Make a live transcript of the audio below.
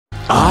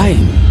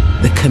I'm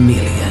the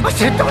Chameleon. I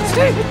said don't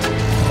say it!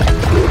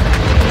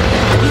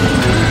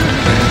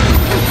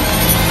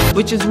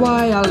 Which is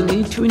why I'll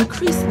need to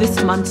increase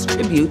this month's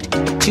tribute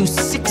to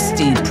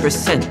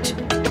 60%.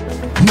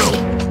 No!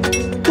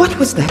 What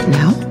was that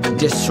now?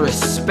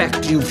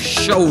 Disrespect you've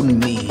shown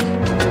me.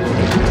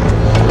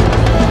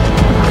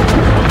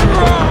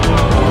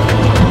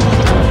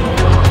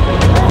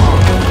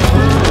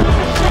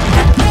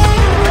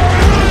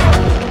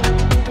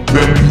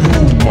 Then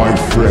you, my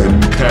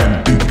friend,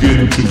 can't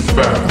begin to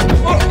fathom.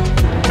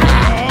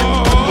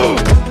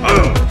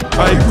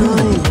 I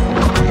grew.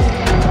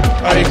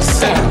 I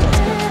excelled.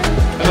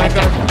 And I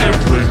got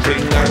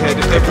everything I had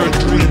ever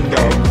dreamed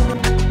of.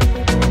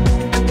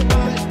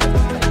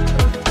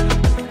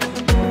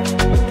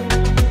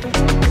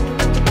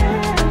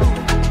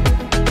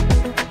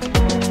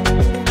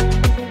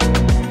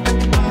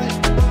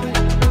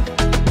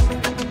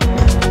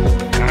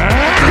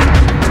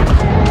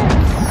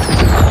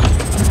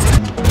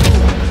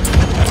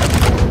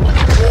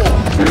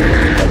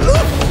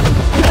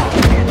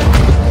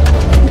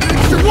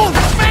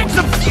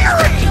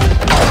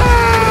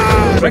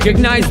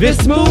 Recognize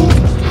this move?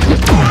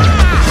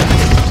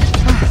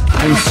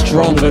 I'm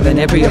stronger than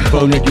every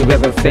opponent you've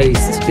ever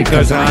faced,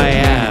 because I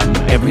am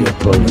every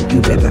opponent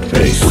you've ever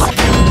faced.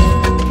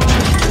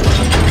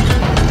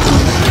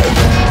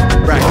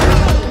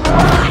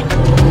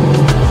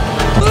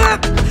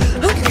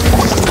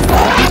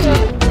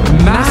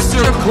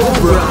 Master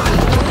Cobra!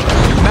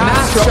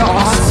 Master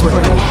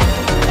Osprey!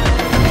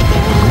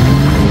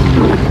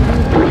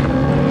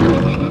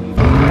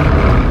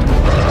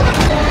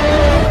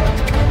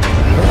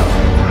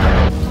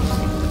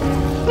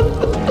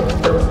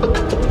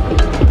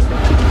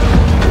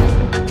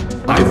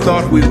 I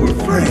thought we were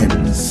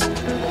friends.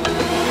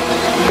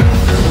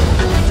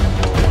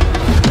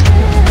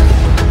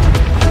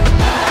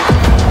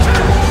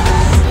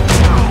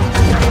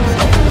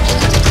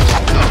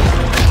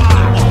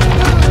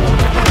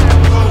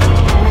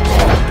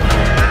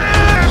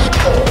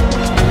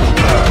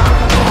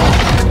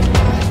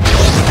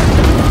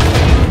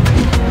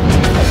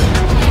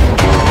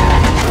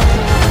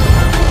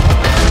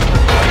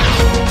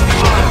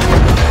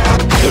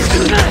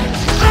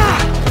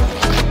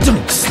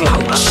 Don't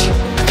slouch!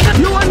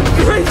 You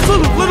ungrateful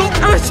little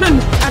urchin!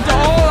 After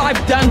all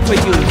I've done for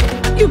you,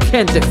 you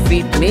can't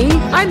defeat me.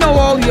 I know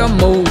all your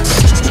moves.